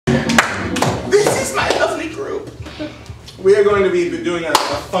It's my lovely group. We are going to be doing a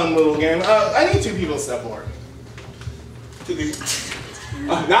fun little game. I need 2 people to step forward. 2 people.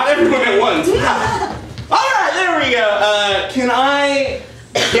 Not everyone at once. Alright, there we go. Can I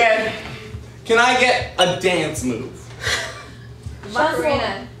get a dance move?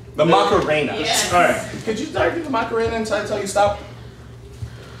 Macarena. The Macarena. Yes. Alright. Could you start doing the Macarena until I tell you stop?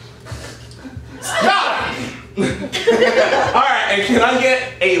 Stop! Alright, and can I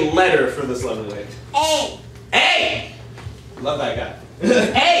get a letter for this lovely lady? A. A! Love that guy.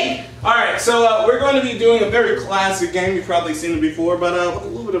 A! Alright, so we're going to be doing a very classic game. You've probably seen it before, but with a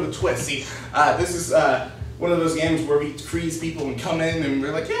little bit of a twist. See, this is one of those games where we freeze people and come in and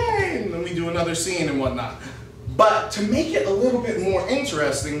we're like, yay! And then we do another scene and whatnot. But to make it a little bit more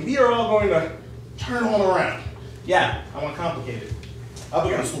interesting, we are all going to turn one around. Yeah, I want complicated. Up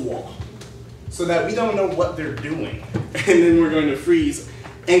against the wall. So that we don't know what they're doing. And then we're going to freeze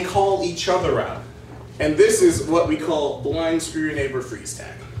and call each other out. And this is what we call Blind Screw Your Neighbor freeze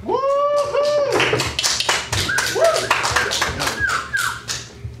tag. Woo-hoo!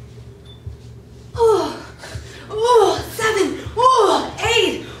 Oh, 7,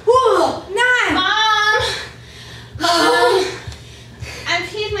 8, 9. Mom, I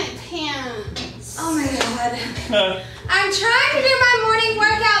peed my pants. Oh my God. I'm trying to do my morning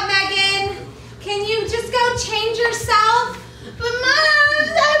workout, Megan. Can you just go change yourself? But Mom, I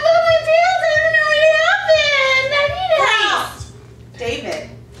put my pants. I don't know what happened. I need help. David.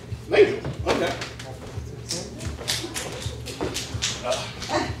 Maybe. Okay.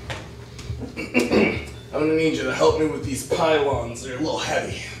 I'm gonna need you to help me with these pylons. They're a little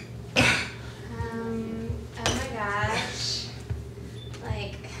heavy. Oh my gosh.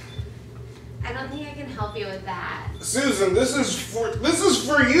 Like, I don't think I can help you with that. Susan, this is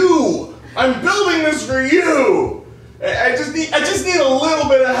for you. I'm building this for you. I just need a little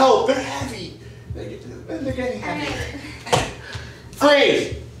bit of help. They're heavy. They're getting heavy.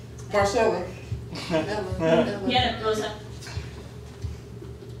 Freeze. Marcella. Yeah, Rosa.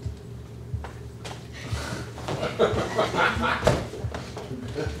 Okay,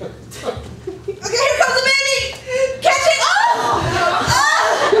 here comes the baby! Catch it!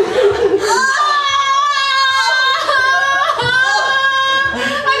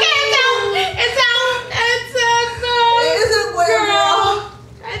 Okay, it's out. Is it a boy or girl?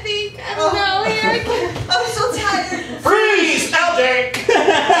 I don't know. Here, I'm so tired. Freeze! LJ!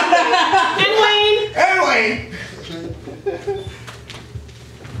 And Wayne. And Wayne!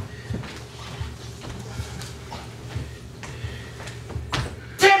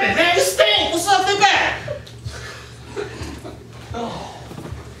 Damn it, man, you stink! What's up with that?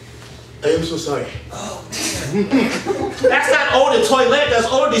 I am so sorry. That's not old the toilet, that's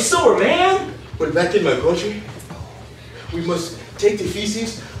old the sewer, man! But back in my country, we must take the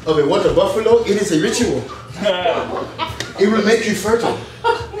feces of a water buffalo. It is a ritual. It will make you fertile.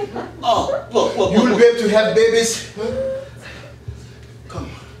 Oh, look. You will be able to have babies. Come.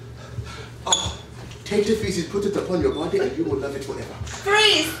 Oh, take the feces, put it upon your body, and you will love it forever.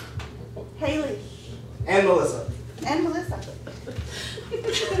 Freeze! Haley. And Melissa. And Melissa.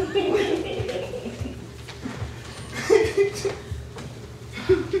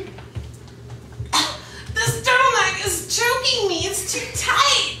 This turtleneck is choking me. It's too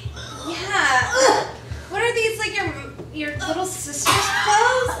tight. Yeah. What are these, like your little sister's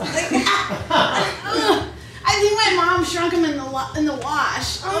clothes? Like, I think my mom shrunk him in the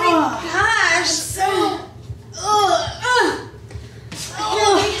wash. oh my gosh. So.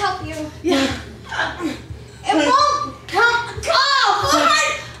 Can we help you? Yeah. It won't come.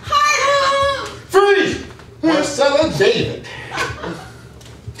 Hard. Freeze! Marcella David.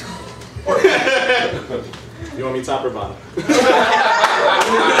 You want me top or bottom?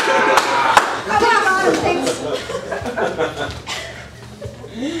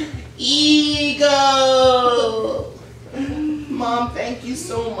 Ego! Mom, thank you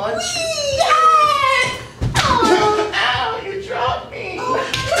so much. Ow, you dropped me.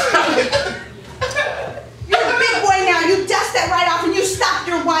 You're a big boy now. You dust that right off and you stop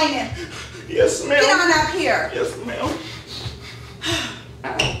your whining. Yes, ma'am. Get on up here. Yes, ma'am.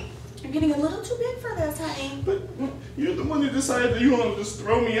 You're getting a little too big for this, honey. But you're the one who decided that you want to just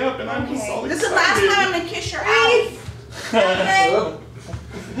throw me up, and I'm just all This is excited. the last time I'm going to kiss your eyes. Okay?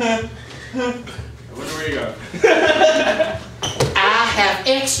 Where you go? I have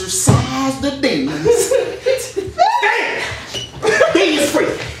exercised the demons. He is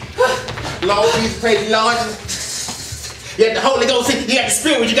free. Lord, please praise the Lord. You got the Holy Ghost, you got the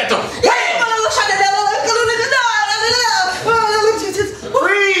Spirit, you got the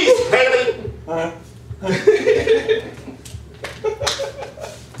freeze, Haley.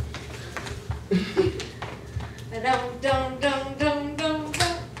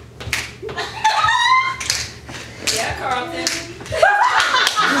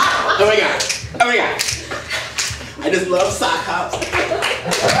 just love sock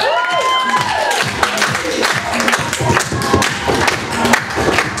hops.